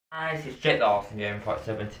Guys, it's Jet the Awesome Game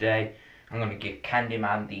 47 today. I'm going to give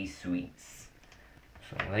Candyman these sweets.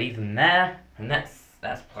 So I'll leave them there, and let's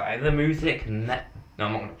play the music. No,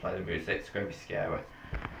 I'm not going to play the music, it's going to be scary.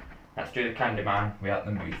 Let's do the Candyman without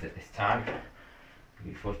the music this time.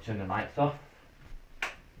 Before I turn the lights off.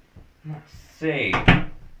 Let's see.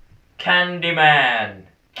 Candyman!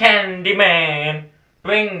 Candyman!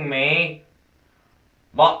 Bring me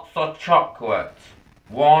lots of chocolate.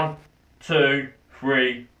 1, 2,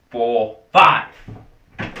 3, 4, 5.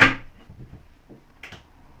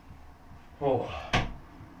 Oh.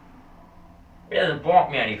 He hasn't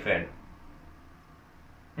brought me anything.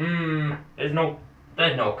 There's no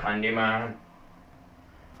Candyman.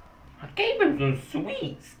 I gave him some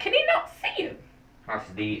sweets. Can he not see them?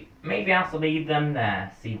 Maybe I have to leave them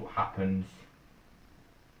there. See what happens.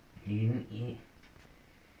 You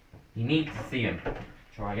need to see him.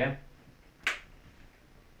 Try again.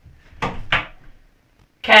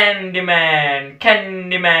 Candyman,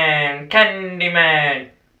 Candyman, Candyman,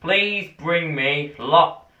 please bring me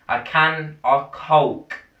a can of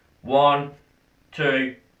Coke. 1,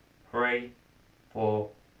 2, 3, 4,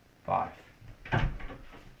 5.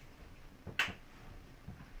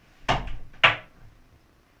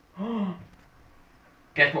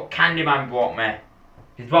 Guess what Candyman brought me?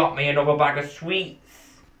 He's brought me another bag of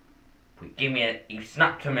sweets. But he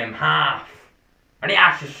snapped them in half. And he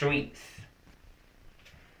has the sweets.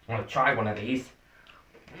 I want to try one of these.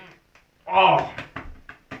 Oh!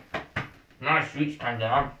 Nice sweets,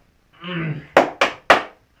 Candyman.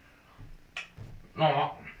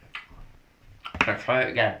 No. Let's try it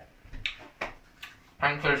again.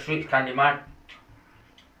 Thanks for the sweets, Candyman.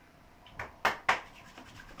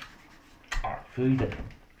 Oh, freezing.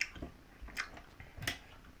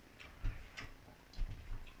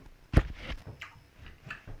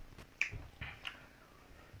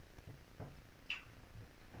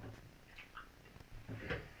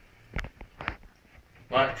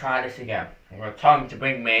 I'm going to try this again. I'm going to tell him to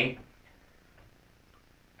bring me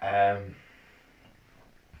I'm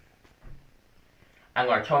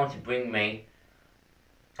going to tell him to bring me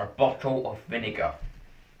a bottle of vinegar.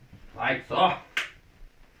 Like so.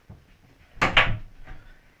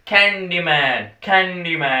 Candyman,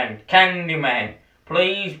 Candyman, Candyman,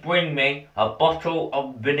 please bring me a bottle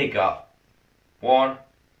of vinegar. 1,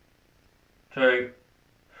 2,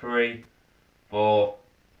 3, 4,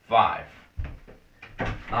 5.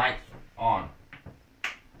 Lights on.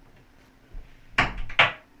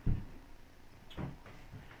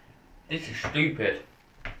 This is stupid.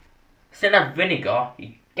 Instead of vinegar,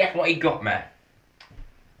 guess what he got me?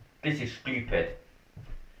 This is stupid.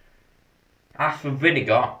 Asked for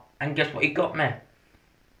vinegar, and guess what he got me?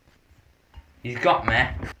 He's got me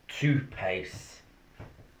toothpaste.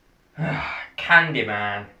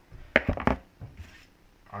 Candyman.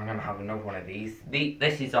 I'm gonna have another one of these.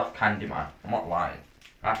 This is off Candyman. I'm not lying.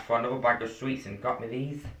 Asked for another bag of sweets and got me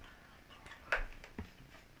these.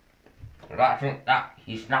 But I think that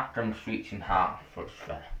he snapped them sweets in half, so it's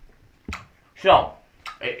fair. So,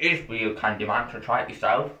 it is for you, Candyman, so try it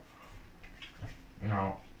yourself.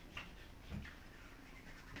 No.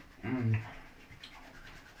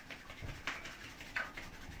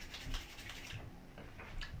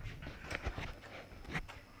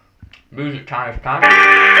 Music time is time.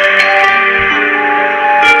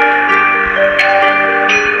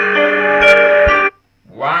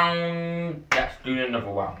 Let's do another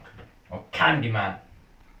round of Candyman.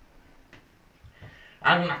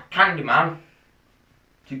 I'm gonna ask Candyman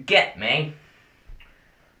to get me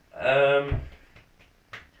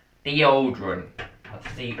deodorant.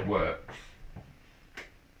 Let's see if it works.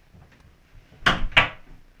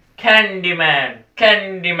 Candyman,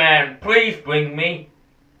 Candyman, please bring me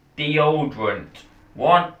deodorant.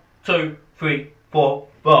 1, 2, 3, 4,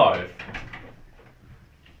 5.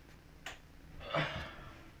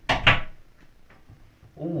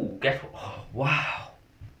 Ooh, guess what? Oh, wow.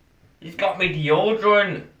 He's got me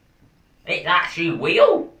deodorant. It's actually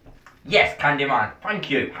real. Yes, Candyman.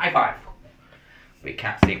 Thank you. High five. But you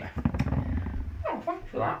can't see me. Oh, thanks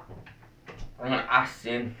for that. I'm going to ask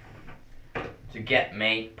him to get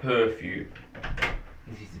me perfume.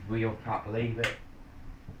 This is real. Can't believe it.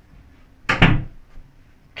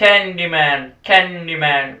 Candyman,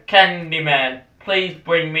 Candyman, Candyman, please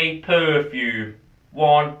bring me perfume.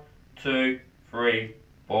 1, 2, 3,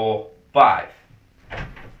 4, 5.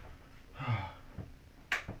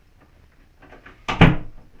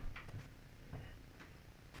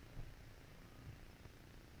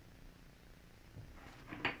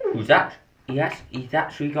 Who's that? He's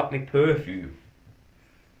actually got me perfume.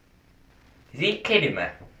 Is he kidding me?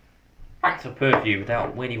 Thanks for perfume, I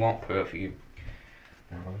don't really want perfume.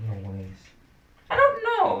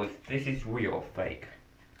 this is real or fake.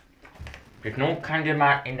 There's no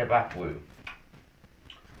Candyman in the bathroom.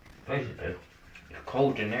 Basically, it's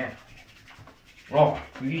cold in there. Oh,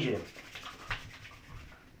 freezing.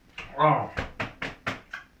 Oh.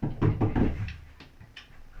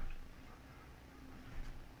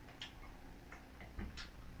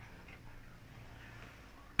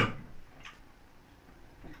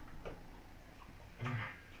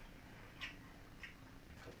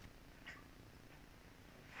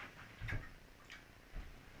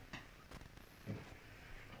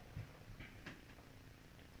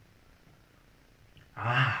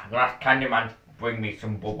 I'm gonna ask Candyman to bring me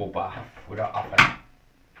some bubble bath without offering.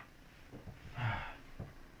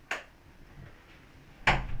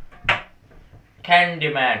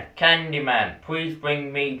 Candyman, Candyman, please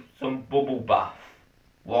bring me some bubble bath.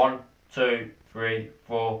 1, 2, 3,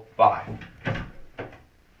 4, 5.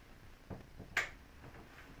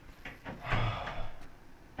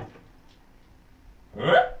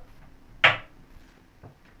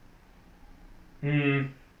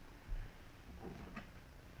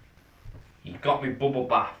 He got me bubble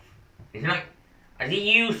bath. Isn't it? Has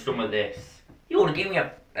he used some of this? You want to give me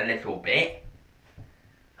a little bit?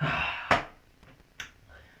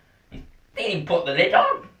 Didn't he put the lid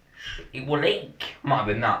on? It will leak. Might have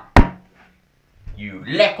been that. You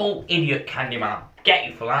little idiot, Candyman. Get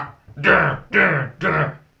you for that.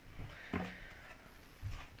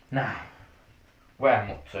 Now, where I'm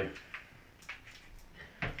up to.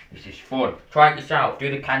 This is fun. Try it yourself.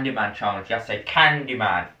 Do the Candyman challenge. You have to say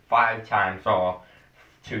Candyman 5 times or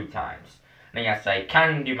 2 times. Then you have to say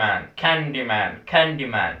Candyman, Candyman,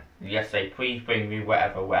 Candyman. You have to say please bring me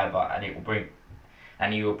whatever, and it will bring,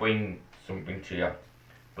 and he will bring something to you.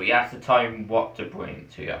 But you have to tell him what to bring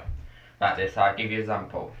to you. Like this, I'll give you an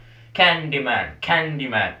example. Candyman,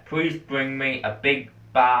 Candyman, please bring me a big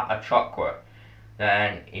bar of chocolate.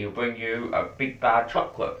 Then he'll bring you a big bar of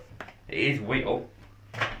chocolate. It is real.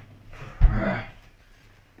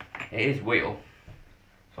 It is real.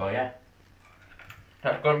 So yeah,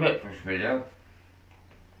 that's gonna be it for this video.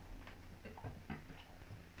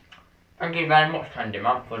 Thank you very much,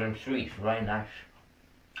 Candyman, for them sweets. Very nice.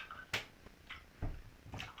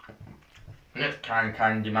 Next time,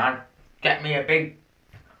 Candyman, get me a big...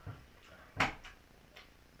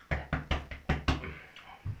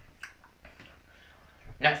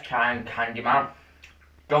 Next time, Candyman,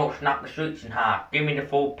 don't snap the sweets in half. Give me the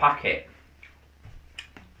full packet.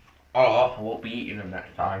 Or I won't be eating them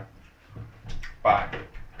next time. Bye.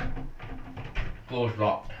 Door's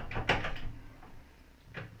locked.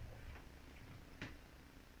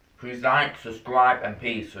 Please like, subscribe, and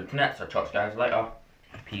peace. So next, I'll talk to you guys later.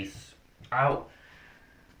 Peace out.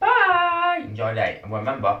 Bye. Enjoy the day. And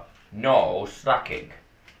remember, no slacking.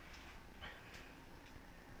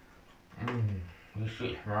 This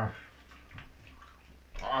sweet's nice.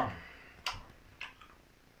 I'm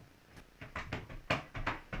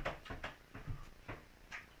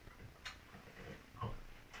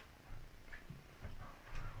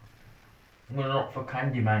gonna look for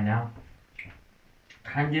Candyman now.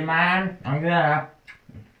 Candyman, I'm there.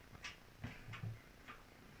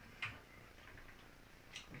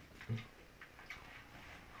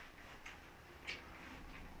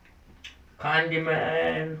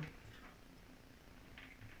 Candyman.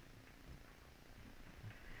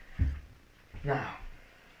 Now,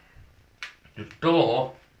 the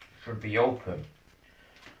door should be open,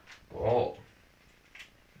 but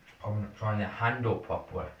I'm not trying to handle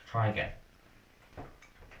properly. Try again.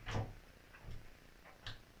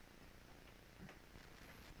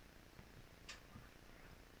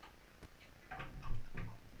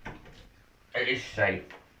 It is safe.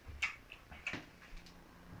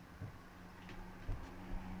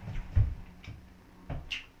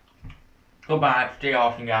 Goodbye, stay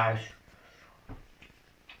awesome, guys.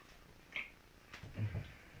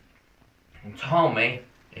 And tell me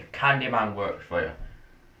if Candyman works for you.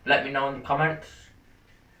 Let me know in the comments.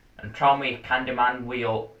 And tell me if Candyman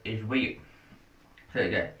is real. Say it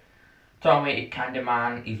again. Tell me if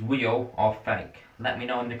Candyman is real or fake. Let me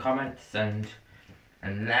know in the comments and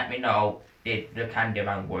let me know if the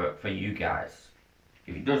Candyman work for you guys.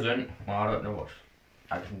 If it doesn't, well, I don't know what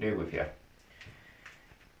I can do with you.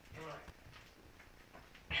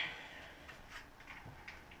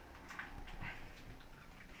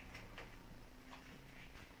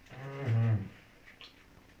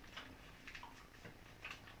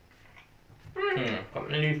 Got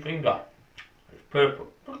a new finger. It's purple.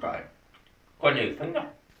 Look at it. Got a new finger.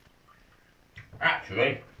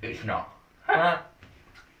 Actually, it's not.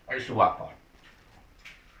 It's a weapon.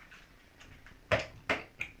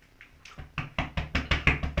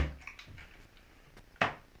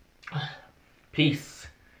 Peace.